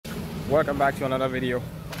Welcome back to another video.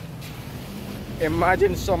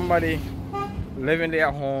 Imagine somebody living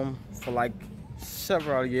their home for like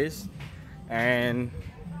several years and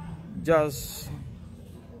just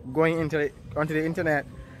going onto the internet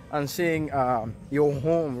and seeing your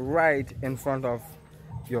home right in front of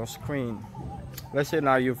your screen. Let's say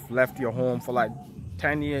now you've left your home for like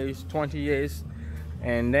 10 years, 20 years,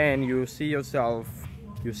 and then you see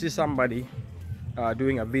somebody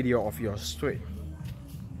doing a video of your street.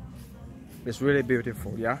 It's really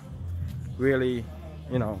beautiful, yeah, really,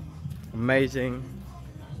 you know, amazing.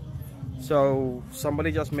 So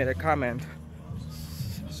somebody just made a comment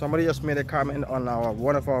on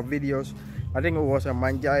one of our videos. I think it was a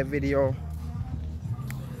Manjai video,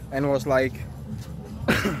 and it was like,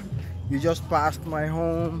 you just passed my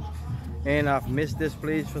home and I've missed this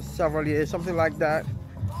place for several years, something like that.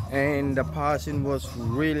 And the person was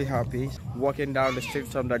really happy, walking down the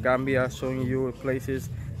streets of the Gambia, showing you places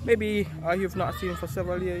maybe you've not seen for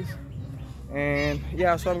several years. And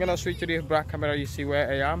yeah, so I'm gonna switch to the back camera. You see where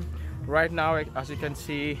I am right now. As you can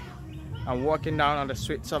see, I'm walking down on the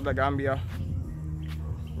streets of the Gambia.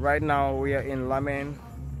 Right now we are in Lamin,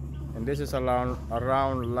 and this is around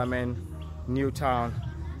Lamin, New Town.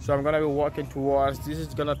 So I'm gonna be walking towards, this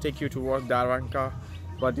is gonna take you towards Daranka,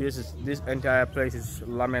 but this entire place is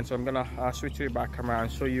Lamin. So I'm gonna switch to the back camera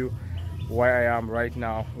and show you where I am right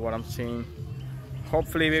now, what I'm seeing.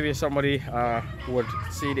 Hopefully maybe somebody would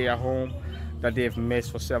see their home that they've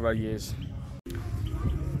missed for several years.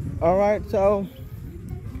 All right, so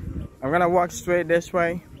I'm gonna walk straight this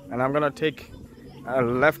way, and I'm gonna take a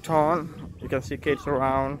left turn. You can see kids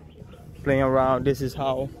around, playing around. This is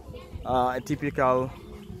how a typical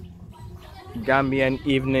Gambian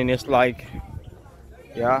evening is like.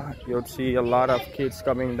 Yeah, you'll see a lot of kids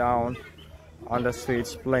coming down on the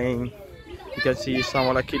streets playing. You can see some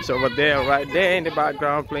of the kids over there, right there in the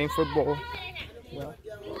background, playing football. Yeah.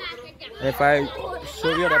 And if I show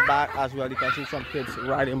you the back as well, you can see some kids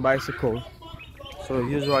riding bicycles. So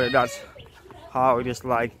usually that's how it is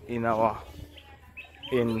like in the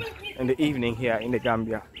evening here in the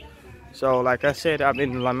Gambia. So like I said, I'm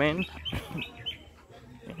in Lamin.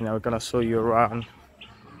 And we're gonna show you around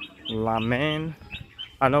Lamin.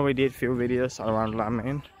 I know we did few videos around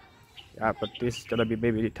Lamin. Yeah, but this is gonna be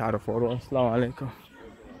maybe the third or fourth one. Assalamu alaikum.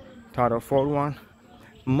 Third or fourth one.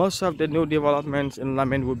 Most of the new developments in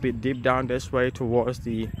Lamin would be deep down this way towards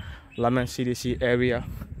the Lamin CDC area.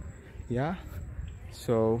 Yeah.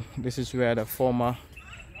 So this is where the former,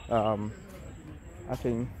 I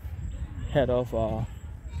think, head of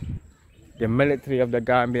the military of the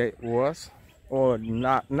Gambia was, or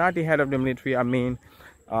not the head of the military. I mean,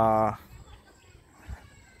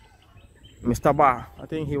 Mr. Ba, I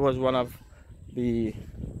think he was one of the,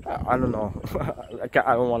 I don't know, I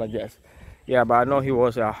don't want to guess. Yeah, but I know he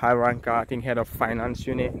was a high ranker, I think head of finance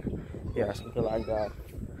unit. Yeah, something like that.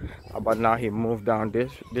 But now he moved down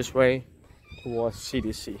this way towards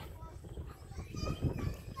CDC.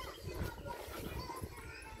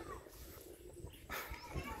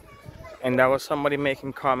 And there was somebody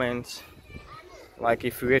making comments like,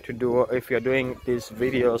 if you're doing these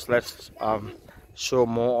videos, let's show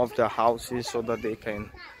more of the houses so that they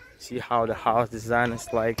can see how the house design is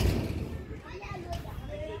like.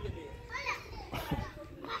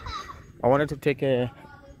 I wanted to take a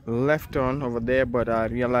left turn over there, but I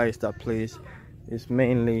realized that place is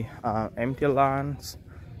mainly empty lands,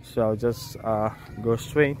 so I'll just go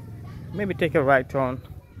straight, maybe take a right turn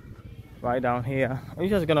right down here. I'm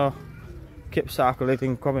just gonna keep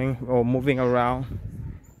circulating, coming or moving around,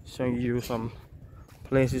 showing you some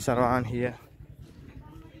places around here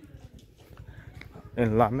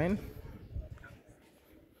in Lamin.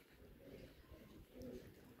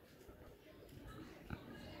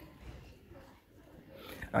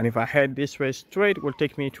 And if I head this way straight, it will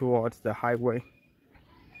take me towards the highway.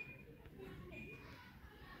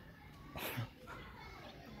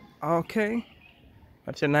 Okay,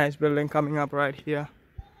 that's a nice building coming up right here.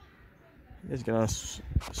 Just gonna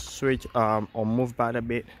switch or move back a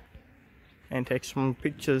bit and take some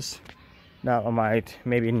pictures that I might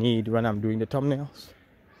maybe need when I'm doing the thumbnails.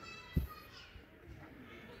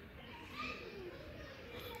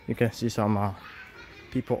 You can see some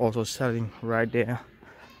people also selling right there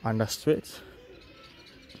on the street.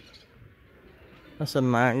 That's a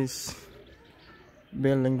nice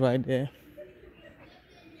building right there.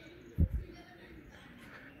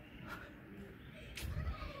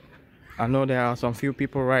 I know there are some few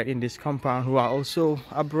people right in this compound who are also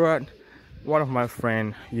abroad. One of my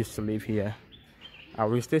friends used to live here. I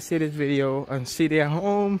wish they see this video and see their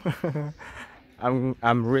home.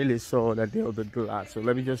 I'm really sure that they'll be glad. So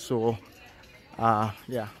let me just show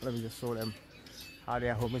Yeah, let me just show them how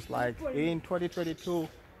their home is like in 2022.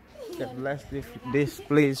 They've left this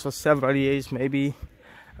place for several years, maybe.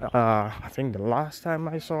 I think the last time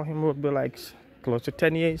I saw him would be like close to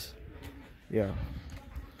 10 years. Yeah.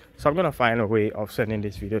 So I'm gonna find a way of sending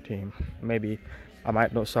this video to him. Maybe I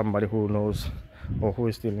might know somebody who knows or who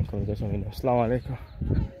is still in communication with him. Assalamu alaikum.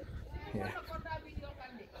 Yeah.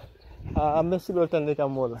 Messi Bolton de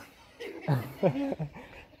Camola.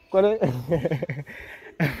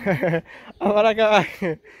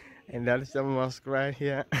 And that is the mosque right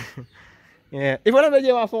here. Yeah. If I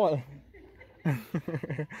never my phone.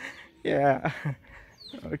 Yeah.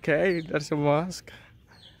 Okay, that's a mosque.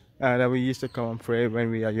 That we used to come and pray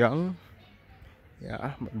when we are young.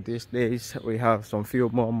 Yeah, but these days we have some few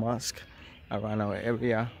more mosques around our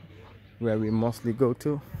area where we mostly go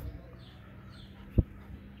to.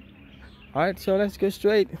 Alright, so let's go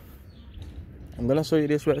straight. I'm gonna show you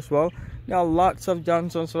this way as well. There are lots of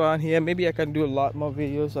Johnsons around here. Maybe I can do a lot more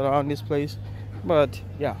videos around this place, but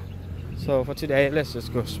yeah. So for today, let's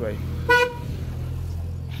just go straight.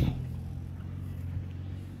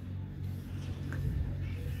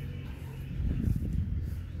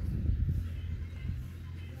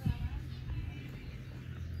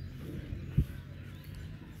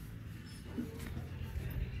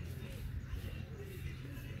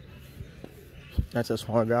 That's a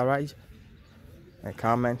small garage, a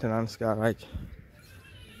car maintenance garage.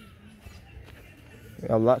 We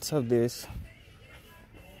have lots of this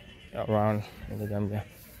around in the Gambia.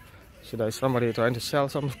 So there's somebody trying to sell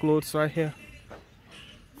some clothes right here.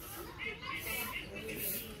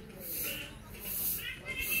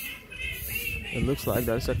 It looks like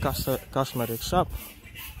there's a cosmetic shop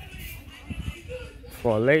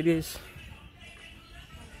for ladies.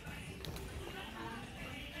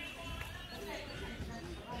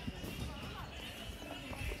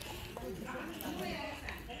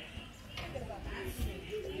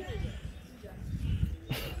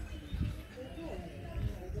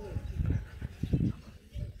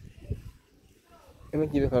 Ini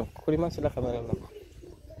jibe kan, kuri masih dah kamera nak.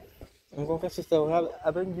 Engkau kasih tahu hal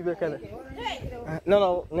apa yang jibe kan?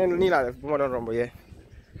 No, ni lah, modern rombo ya.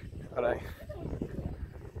 Alright.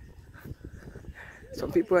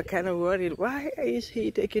 Some people are kind of worried. Why is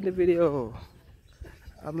he taking the video?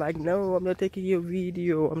 I'm like, no, I'm not taking your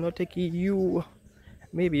video. I'm not taking you.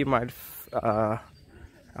 Maybe you might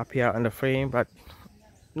appear on the frame, but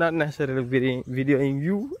not necessarily videoing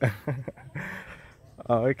you.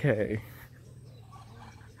 Okay.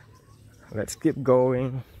 Let's keep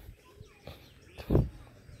going.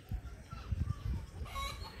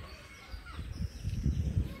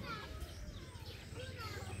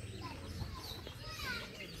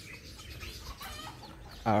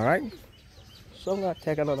 All right. So I'm gonna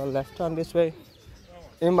take another left turn this way.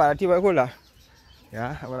 Yeah, I'm gonna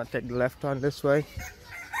take the left turn this way.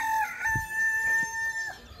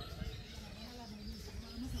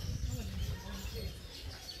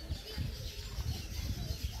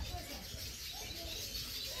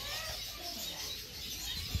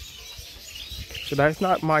 So there's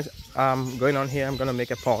not much going on here. I'm gonna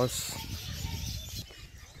make a pause.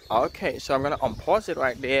 Okay, so I'm gonna unpause it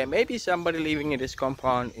right there. Maybe somebody living in this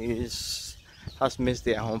compound has missed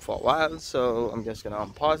their home for a while, so I'm just gonna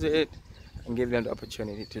unpause it and give them the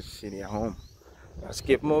opportunity to see their home. Let's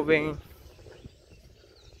keep moving.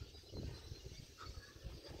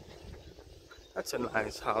 That's a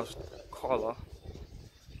nice house color.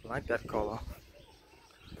 I like that color.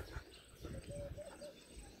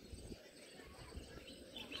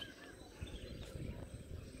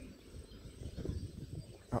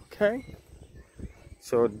 Okay,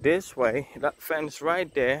 so this way, that fence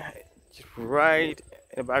right there, right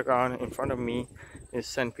in the background in front of me, is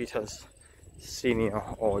St. Peter's Senior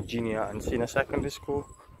or Junior and Senior Secondary School.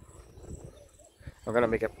 I'm gonna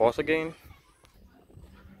make a pause again.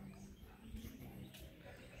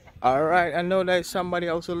 Alright, I know there's somebody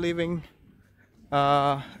also living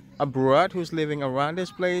abroad who's living around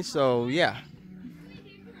this place, so yeah.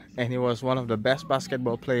 And he was one of the best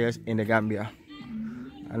basketball players in the Gambia.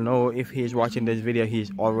 I know if he's watching this video, he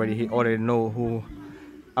already know who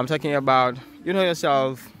I'm talking about. You know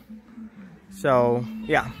yourself. So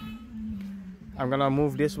yeah, I'm gonna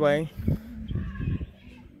move this way,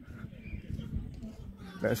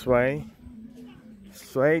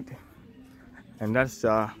 straight, and that's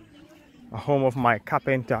a home of my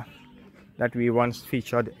carpenter that we once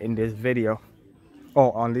featured in this video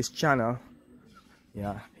or on this channel.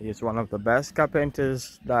 Yeah, he's one of the best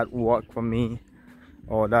carpenters that work for me,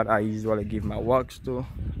 or that I usually give my works to.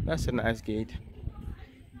 That's a nice gate.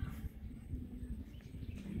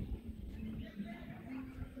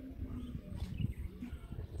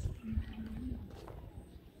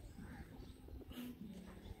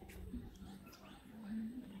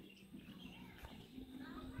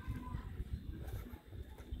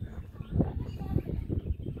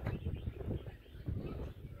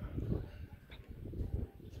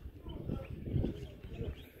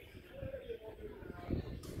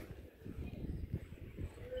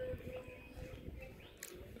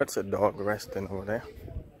 That's a dog resting over there.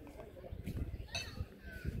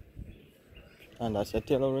 And that's a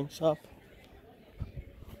tailoring shop.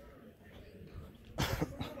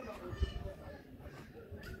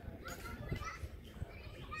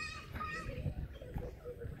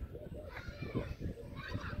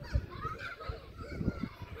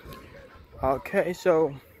 Okay,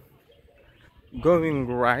 so going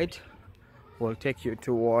right will take you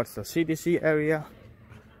towards the CDC area,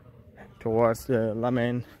 towards the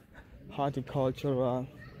Lamin horticultural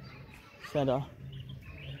center.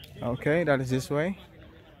 Okay, that is this way,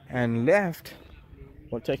 and left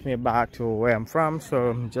will take me back to where I'm from. So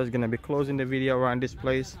I'm just gonna be closing the video around this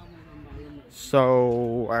place.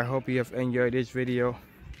 So I hope you have enjoyed this video,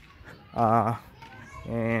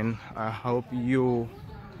 and I hope you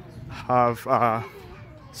have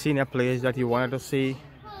seen a place that you wanted to see,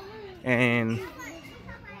 and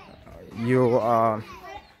you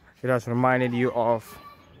it has reminded you of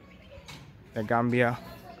the Gambia,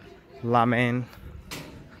 Lamin.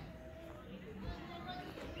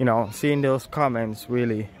 You know, seeing those comments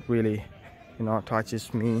really, you know,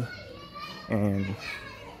 touches me, and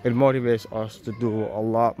it motivates us to do a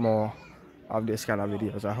lot more of this kind of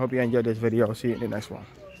videos. I hope you enjoyed this video. See you in the next one.